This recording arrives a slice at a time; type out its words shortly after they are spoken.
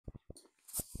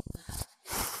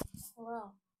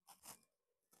Hello.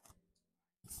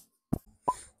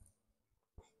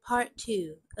 Part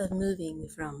two of moving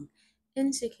from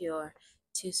insecure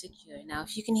to secure. Now,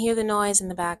 if you can hear the noise in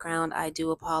the background, I do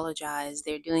apologize.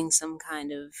 They're doing some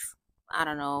kind of, I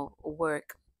don't know,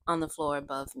 work on the floor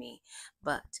above me.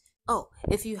 But, oh,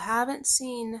 if you haven't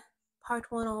seen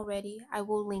part one already, I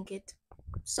will link it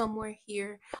somewhere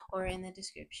here or in the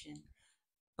description.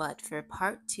 But for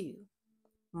part two,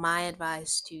 my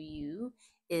advice to you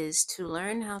is to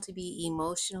learn how to be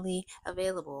emotionally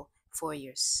available for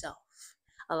yourself.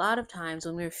 A lot of times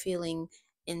when we're feeling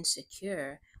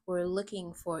insecure, we're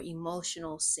looking for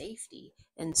emotional safety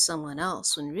in someone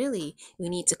else when really we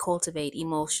need to cultivate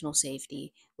emotional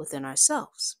safety within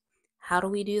ourselves. How do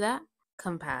we do that?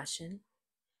 Compassion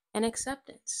and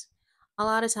acceptance. A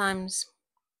lot of times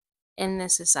in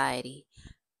this society,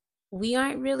 we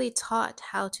aren't really taught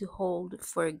how to hold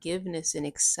forgiveness and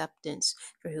acceptance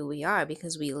for who we are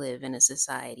because we live in a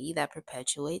society that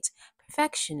perpetuates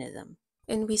perfectionism.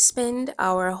 And we spend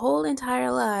our whole entire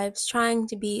lives trying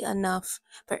to be enough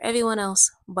for everyone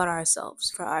else but ourselves,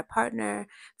 for our partner,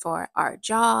 for our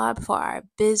job, for our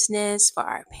business, for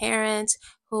our parents,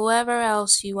 whoever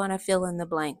else you want to fill in the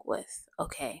blank with.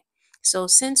 Okay. So,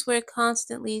 since we're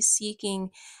constantly seeking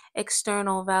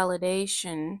external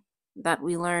validation that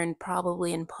we learned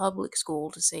probably in public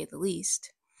school, to say the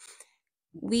least,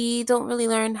 we don't really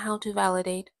learn how to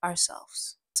validate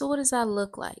ourselves. So, what does that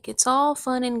look like? It's all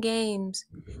fun and games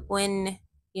when,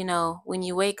 when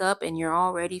you wake up and you're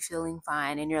already feeling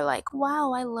fine and you're like,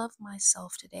 wow, I love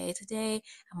myself today. Today,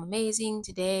 I'm amazing.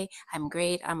 Today, I'm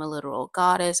great. I'm a literal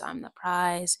goddess. I'm the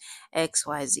prize,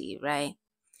 XYZ, right?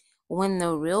 When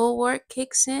the real work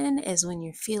kicks in is when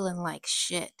you're feeling like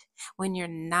shit, when you're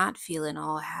not feeling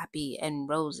all happy and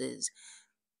roses,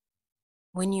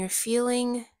 when you're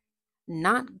feeling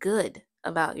not good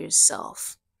about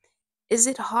yourself. Is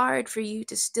it hard for you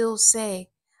to still say,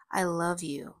 I love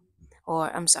you? Or,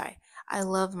 I'm sorry, I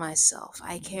love myself.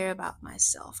 I care about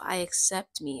myself. I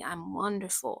accept me. I'm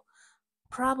wonderful.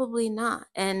 Probably not.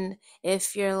 And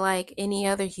if you're like any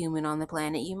other human on the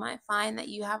planet, you might find that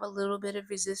you have a little bit of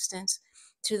resistance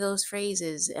to those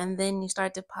phrases. And then you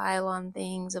start to pile on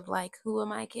things of like, who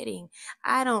am I kidding?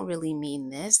 I don't really mean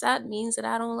this. That means that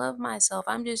I don't love myself.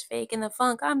 I'm just faking the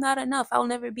funk. I'm not enough. I'll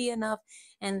never be enough.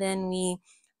 And then we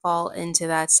fall into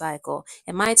that cycle.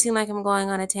 It might seem like I'm going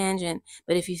on a tangent,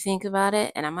 but if you think about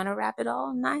it, and I'm going to wrap it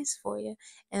all nice for you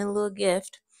in a little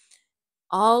gift,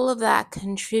 all of that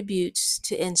contributes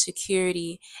to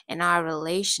insecurity in our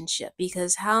relationship.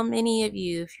 Because how many of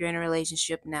you, if you're in a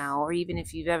relationship now, or even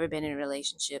if you've ever been in a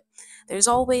relationship, there's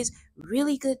always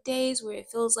really good days where it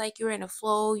feels like you're in a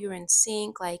flow, you're in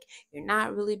sync, like you're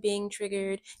not really being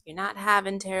triggered, you're not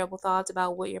having terrible thoughts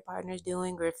about what your partner's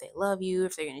doing or if they love you,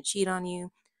 if they're going to cheat on you.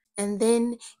 And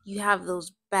then you have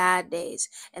those bad days.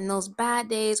 And those bad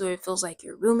days where it feels like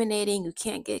you're ruminating, you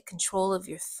can't get control of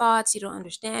your thoughts, you don't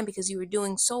understand because you were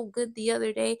doing so good the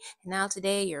other day. And now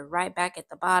today you're right back at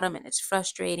the bottom and it's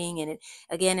frustrating. And it,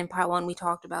 again, in part one, we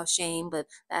talked about shame, but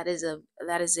that is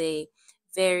a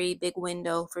very big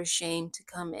window for shame to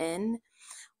come in.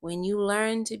 When you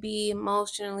learn to be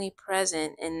emotionally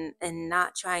present and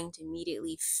not trying to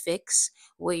immediately fix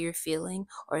what you're feeling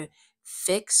or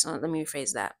let me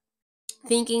rephrase that,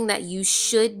 thinking that you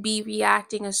should be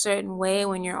reacting a certain way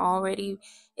when you're already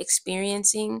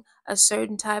experiencing a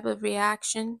certain type of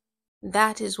reaction.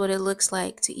 That is what it looks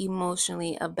like to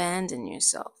emotionally abandon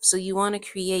yourself. So, you want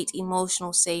to create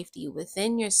emotional safety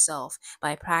within yourself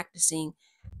by practicing,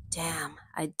 damn,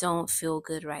 I don't feel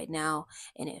good right now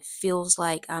and it feels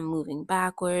like I'm moving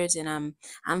backwards and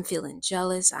I'm feeling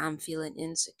jealous, I'm feeling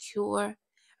insecure,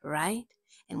 right?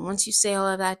 And once you say all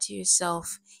of that to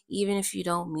yourself, even if you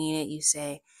don't mean it, you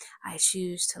say, I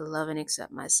choose to love and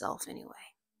accept myself anyway.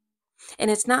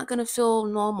 And it's not going to feel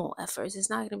normal at first. It's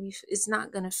not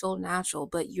going to feel natural,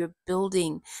 but you're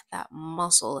building that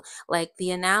muscle. Like the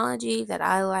analogy that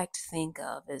I like to think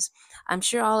of is, I'm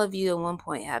sure all of you at one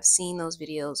point have seen those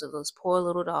videos of those poor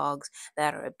little dogs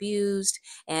that are abused,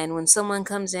 and when someone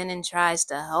comes in and tries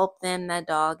to help them, that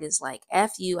dog is like,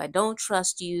 F you, I don't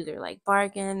trust you. They're like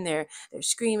barking, they're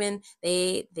screaming.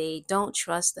 They don't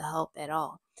trust the help at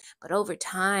all. But over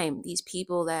time, these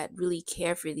people that really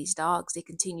care for these dogs, they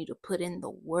continue to put in the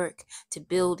work to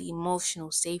build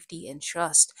emotional safety and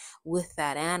trust with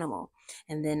that animal.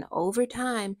 And then over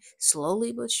time,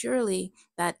 slowly but surely,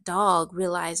 that dog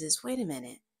realizes, wait a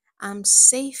minute, I'm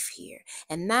safe here.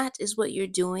 And that is what you're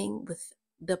doing with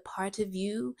the part of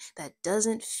you that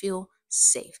doesn't feel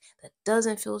safe, that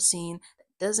doesn't feel seen,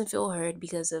 that doesn't feel heard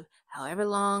because of however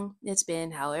long it's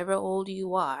been, however old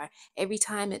you are. Every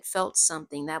time it felt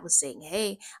something that was saying,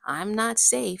 hey, I'm not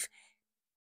safe,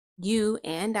 you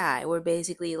and I were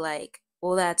basically like,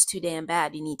 well, that's too damn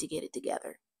bad. You need to get it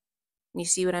together. You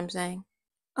see what I'm saying?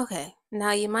 Okay,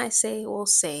 now you might say, well,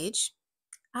 Sage,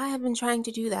 I have been trying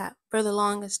to do that for the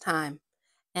longest time,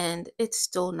 and it's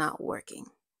still not working.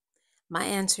 My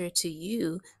answer to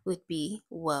you would be,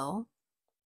 well,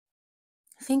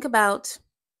 think about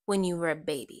when you were a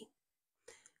baby,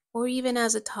 or even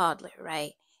as a toddler,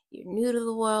 right? You're new to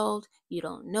the world, you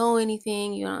don't know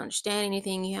anything, you don't understand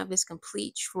anything, you have this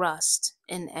complete trust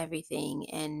in everything,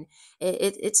 and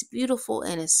it's beautiful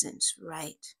innocence,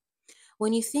 right?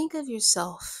 When you think of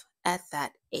yourself at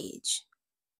that age,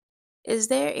 is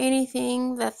there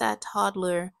anything that that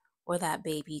toddler or that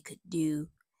baby could do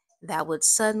that would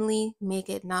suddenly make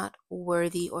it not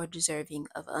worthy or deserving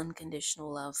of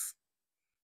unconditional love?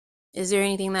 Is there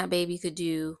anything that baby could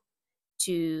do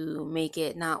to make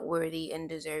it not worthy and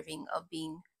deserving of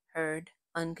being heard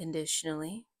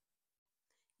unconditionally?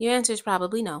 Your answer is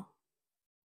probably no.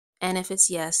 And if it's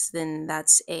yes, then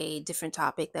that's a different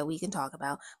topic that we can talk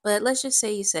about. But let's just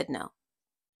say you said no.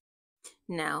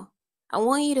 Now, I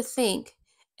want you to think,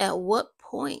 at what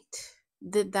point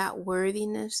did that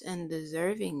worthiness and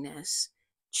deservingness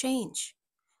change?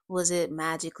 Was it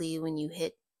magically when you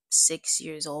hit 6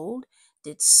 years old?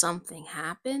 Did something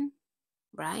happen?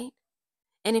 Right?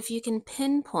 And if you can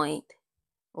pinpoint,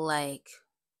 like,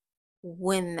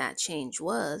 when that change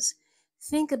was,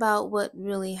 think about what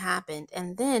really happened.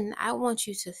 And then I want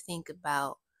you to think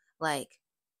about, like,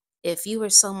 if you were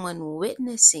someone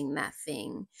witnessing that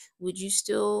thing, would you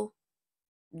still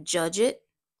judge it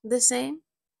the same?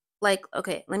 Like,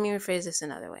 okay, let me rephrase this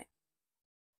another way.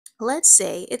 Let's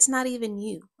say it's not even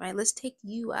you, right? Let's take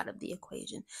you out of the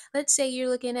equation. Let's say you're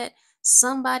looking at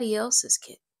somebody else's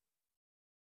kid.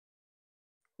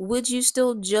 Would you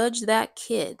still judge that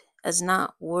kid as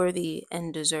not worthy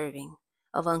and deserving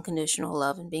of unconditional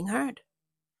love and being heard?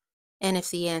 And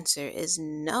if the answer is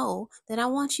no, then I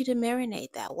want you to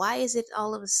marinate that. Why is it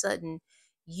all of a sudden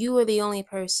you are the only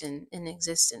person in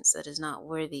existence that is not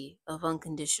worthy of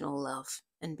unconditional love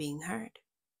and being heard?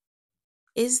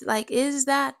 Is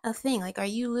that a thing? Like, are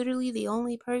you literally the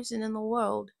only person in the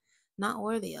world not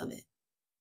worthy of it?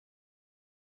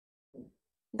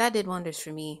 That did wonders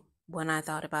for me when I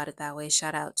thought about it that way.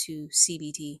 Shout out to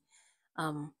CBT.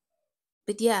 Um,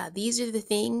 but yeah, these are the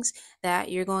things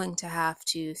that you're going to have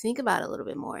to think about a little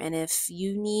bit more. And if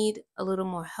you need a little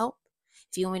more help,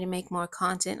 if you want me to make more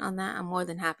content on that, I'm more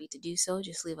than happy to do so.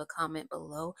 Just leave a comment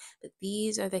below. But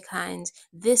these are the kinds,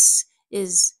 this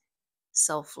is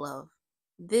self love.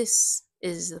 This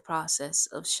is the process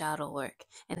of shadow work.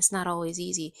 And it's not always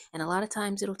easy. And a lot of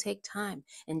times it'll take time.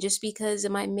 And just because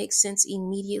it might make sense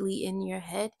immediately in your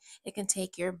head, it can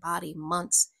take your body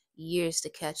months, years to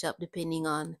catch up, depending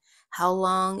on how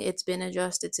long it's been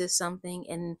adjusted to something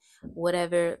and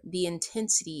whatever the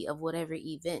intensity of whatever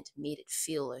event made it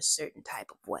feel a certain type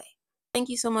of way. Thank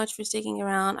you so much for sticking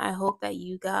around. I hope that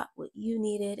you got what you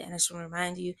needed. And I just want to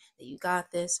remind you that you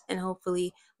got this. And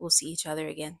hopefully, we'll see each other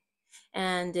again.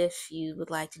 And if you would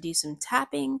like to do some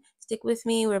tapping, stick with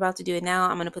me. We're about to do it now.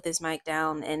 I'm going to put this mic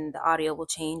down and the audio will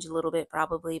change a little bit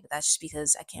probably, but that's just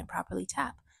because I can't properly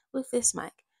tap with this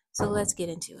mic. So let's get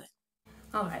into it.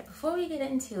 All right, before we get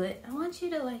into it, I want you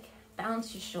to like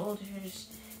bounce your shoulders,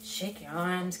 shake your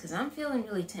arms, because I'm feeling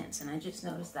really tense and I just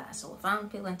noticed that. So if I'm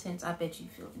feeling tense, I bet you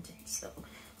feel intense. So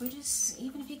we're just,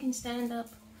 even if you can stand up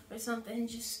or something,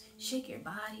 just shake your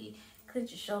body,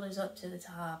 clench your shoulders up to the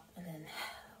top, and then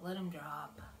let them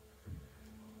drop.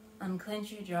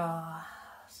 Unclench your jaw,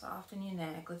 soften your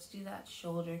neck. Let's do that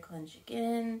shoulder clench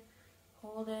again.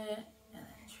 Hold it, and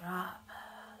then drop.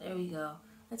 There we go.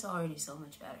 That's already so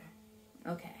much better.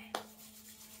 Okay.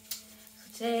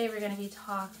 So today we're going to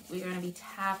be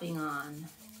tapping on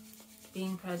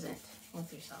being present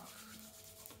with yourself.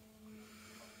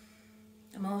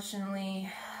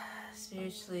 Emotionally,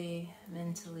 spiritually,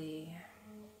 mentally.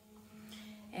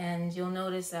 And you'll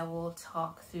notice that we'll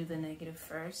talk through the negative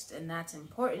first, and that's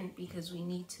important because we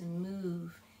need to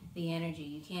move the energy.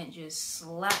 You can't just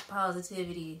slap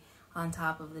positivity on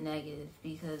top of the negative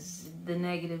because the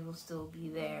negative will still be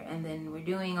there. And then we're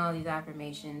doing all these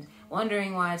affirmations,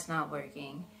 wondering why it's not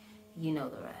working. You know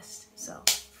the rest. So,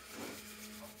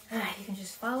 you can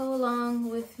just follow along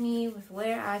with me with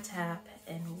where I tap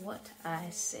and what I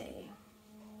say.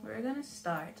 We're going to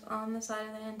start on the side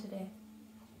of the hand today.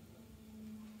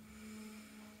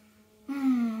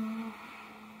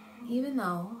 Even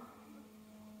though,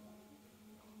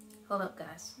 hold up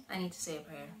guys, I need to say a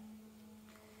prayer.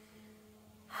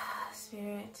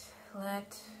 Spirit,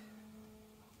 let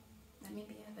me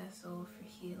be a vessel for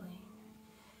healing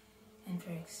and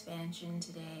for expansion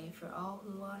today for all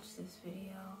who watch this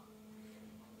video.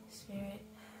 Spirit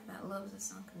that loves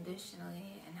us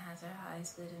unconditionally and has our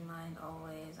highest good in mind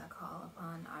always, I call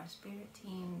upon our spirit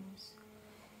teams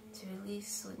to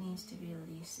release what needs to be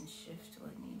released and shift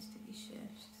what needs to be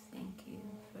shifted. Thank you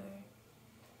for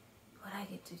what I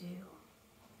get to do.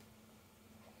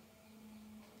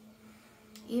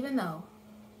 Even though,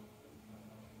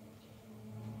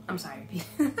 I'm sorry,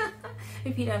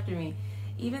 repeat after me.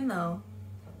 Even though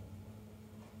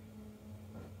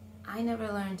I never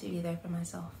learned to be there for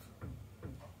myself.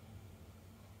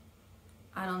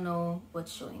 I don't know what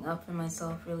showing up for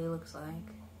myself really looks like.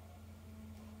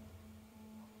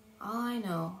 All I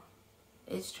know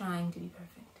is trying to be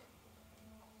perfect.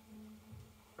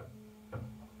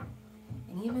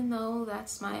 And even though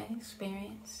that's my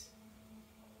experience,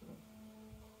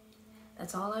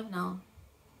 that's all I've known,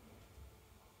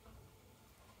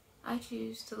 I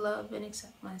choose to love and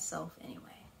accept myself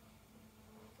anyway.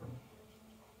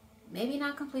 Maybe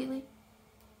not completely,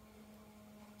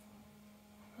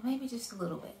 but maybe just a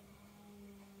little bit.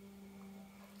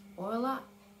 Or a lot,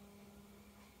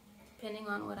 depending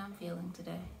on what I'm feeling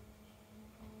today.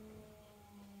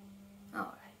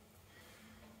 Alright.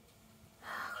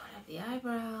 Going up the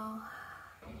eyebrow.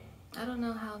 I don't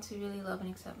know how to really love and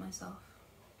accept myself.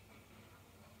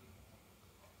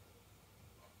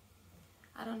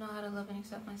 I don't know how to love and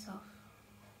accept myself.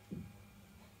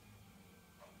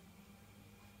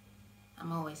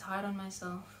 I'm always hard on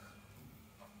myself.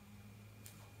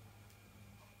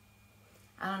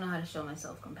 I don't know how to show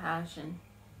myself compassion.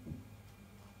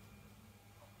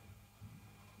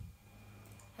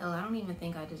 Hell, I don't even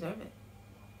think I deserve it.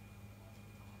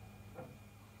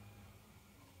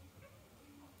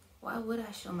 Why would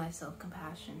I show myself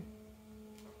compassion?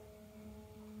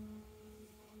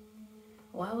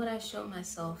 Why would I show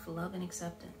myself love and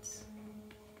acceptance?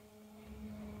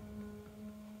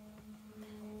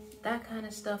 That kind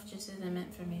of stuff just isn't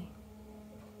meant for me.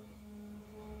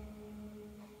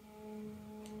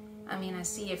 I mean, I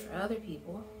see it for other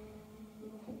people.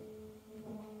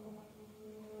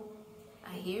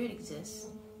 I hear it exists.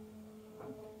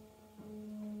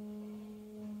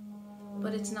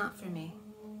 But it's not for me.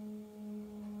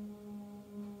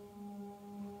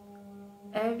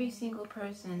 Every single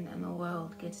person in the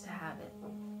world gets to have it.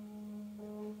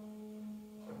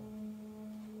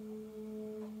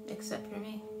 Except for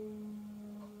me.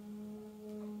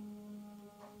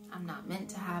 I'm not meant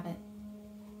to have it.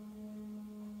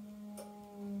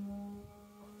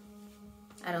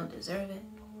 I don't deserve it.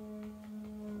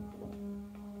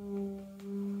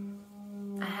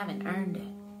 I haven't earned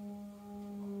it.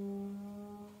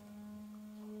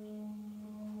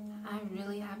 I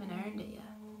really haven't earned it yet.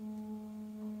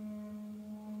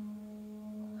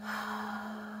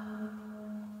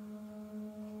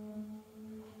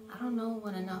 I don't know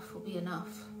when enough will be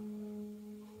enough.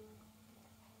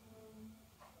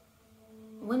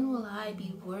 When will I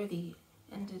be worthy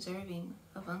and deserving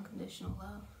of unconditional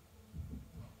love?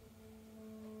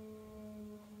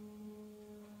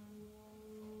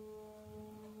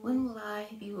 When will I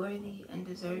be worthy and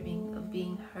deserving of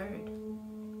being heard?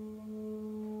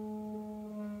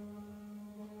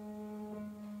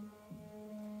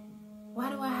 Why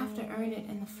do I have to earn it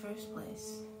in the first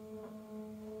place?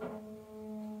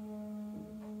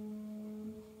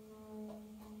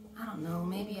 I don't know,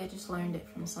 maybe I just learned it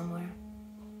from somewhere.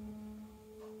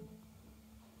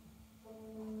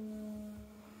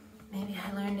 Maybe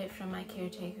I learned it from my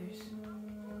caretakers.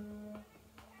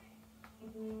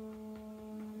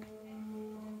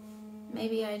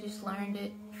 Maybe I just learned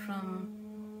it from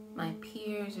my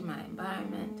peers or my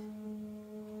environment.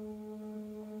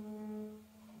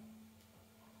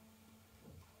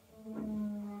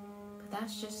 But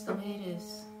that's just the way it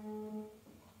is.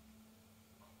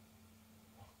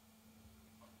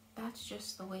 That's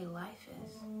just the way life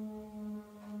is.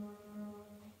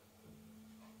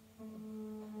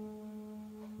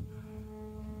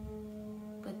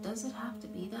 But does it have to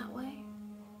be that way?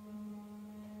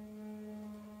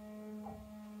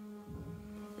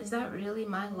 Is that really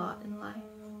my lot in life?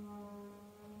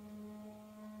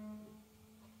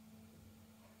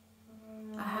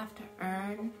 I have to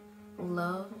earn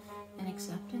love and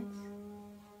acceptance?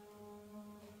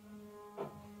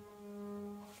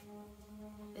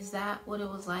 Is that what it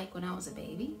was like when I was a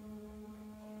baby?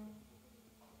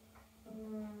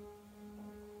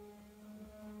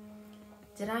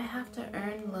 Did I have to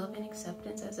earn love and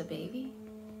acceptance as a baby?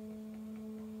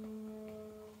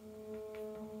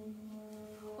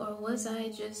 Or was I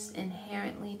just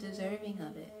inherently deserving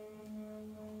of it?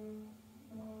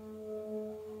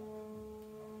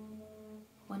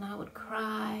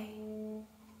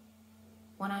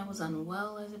 when I was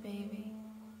unwell as a baby?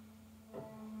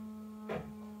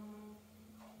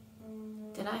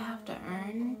 Did I have to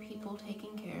earn people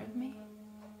taking care of me?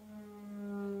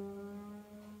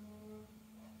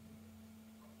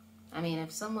 I mean,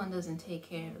 if someone doesn't take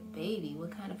care of a baby,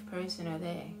 what kind of person are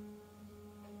they?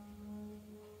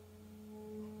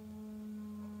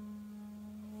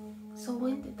 So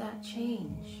when did that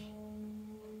change?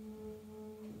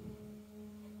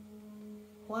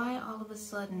 Why all of a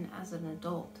sudden, as an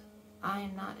adult, I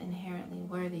am not inherently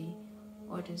worthy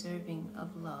or deserving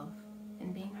of love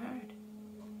and being heard?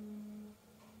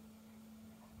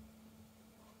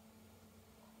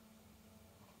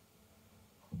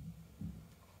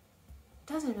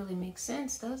 Doesn't really make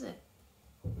sense, does it?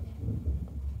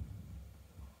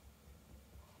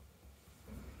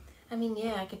 I mean,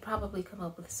 yeah, I could probably come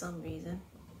up with some reason.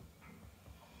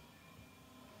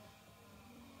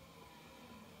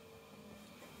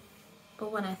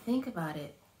 But when I think about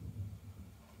it,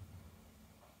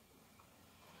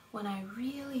 when I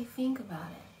really think about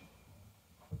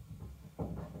it,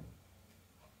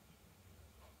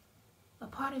 a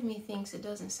part of me thinks it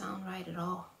doesn't sound right at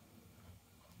all.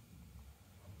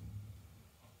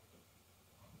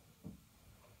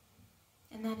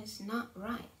 And that is not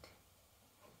right.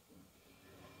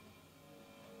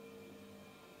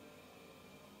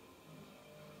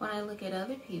 When I look at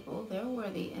other people, they're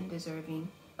worthy and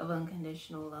deserving of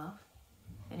unconditional love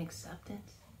and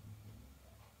acceptance.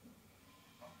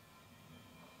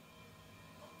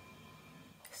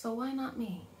 So why not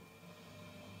me?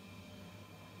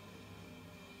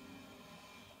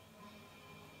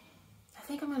 I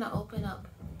think I'm going to open up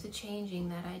to changing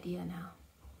that idea now.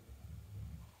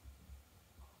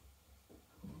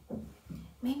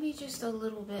 Maybe just a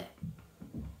little bit.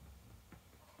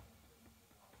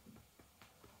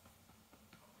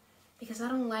 Because I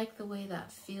don't like the way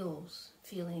that feels,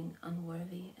 feeling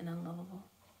unworthy and unlovable.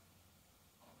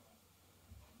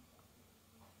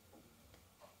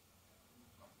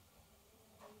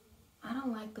 I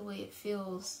don't like the way it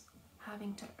feels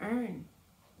having to earn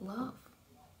love.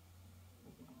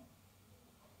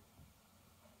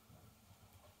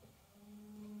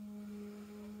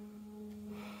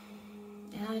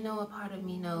 And I know a part of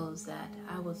me knows that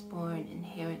I was born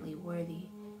inherently worthy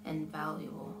and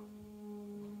valuable.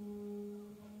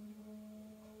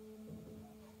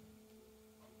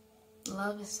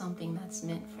 Love is something that's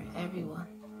meant for everyone.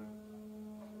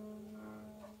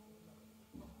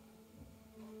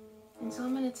 And so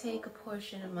I'm going to take a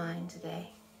portion of mine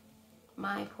today,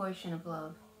 my portion of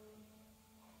love.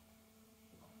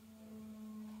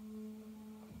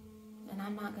 And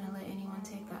I'm not going to let anyone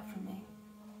take that from me.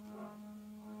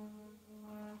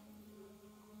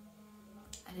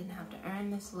 I didn't have to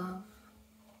earn this love.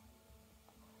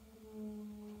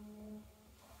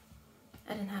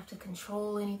 I didn't have to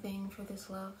control anything for this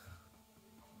love.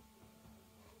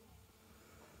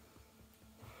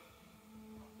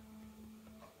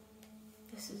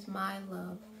 This is my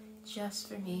love, just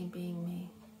for me being me.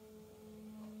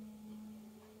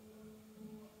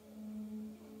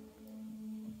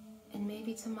 And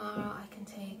maybe tomorrow I can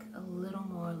take a little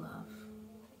more love.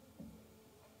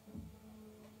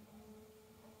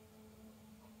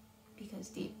 Because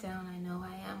deep down I know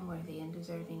I am worthy and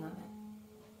deserving of it.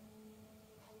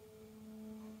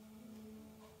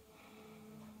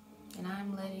 And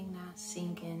I'm letting that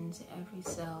sink into every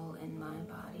cell in my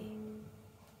body.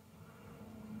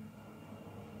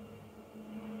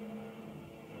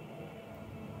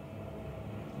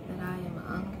 That I am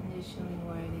unconditionally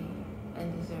worthy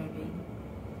and deserving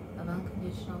of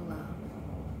unconditional love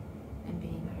and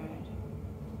being heard.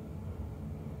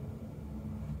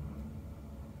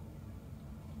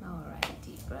 All right,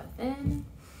 deep breath in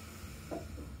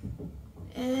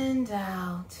and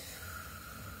out.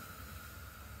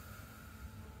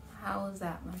 How was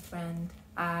that, my friend?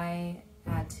 I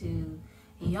had to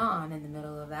yawn in the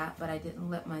middle of that, but I didn't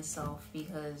let myself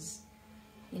because,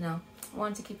 you know, I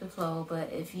wanted to keep the flow.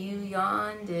 But if you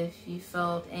yawned, if you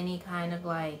felt any kind of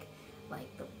like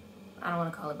the, I don't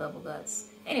want to call it bubble guts.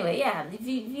 Anyway, yeah, if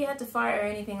you had to fart or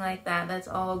anything like that, that's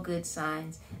all good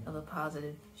signs of a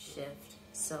positive shift.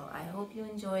 So I hope you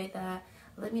enjoyed that.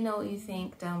 Let me know what you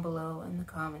think down below in the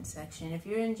comment section. If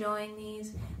you're enjoying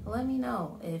these, let me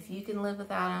know. If you can live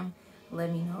without them, let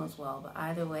me know as well. But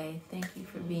either way, thank you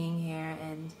for being here,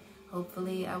 and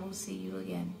hopefully I will see you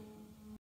again.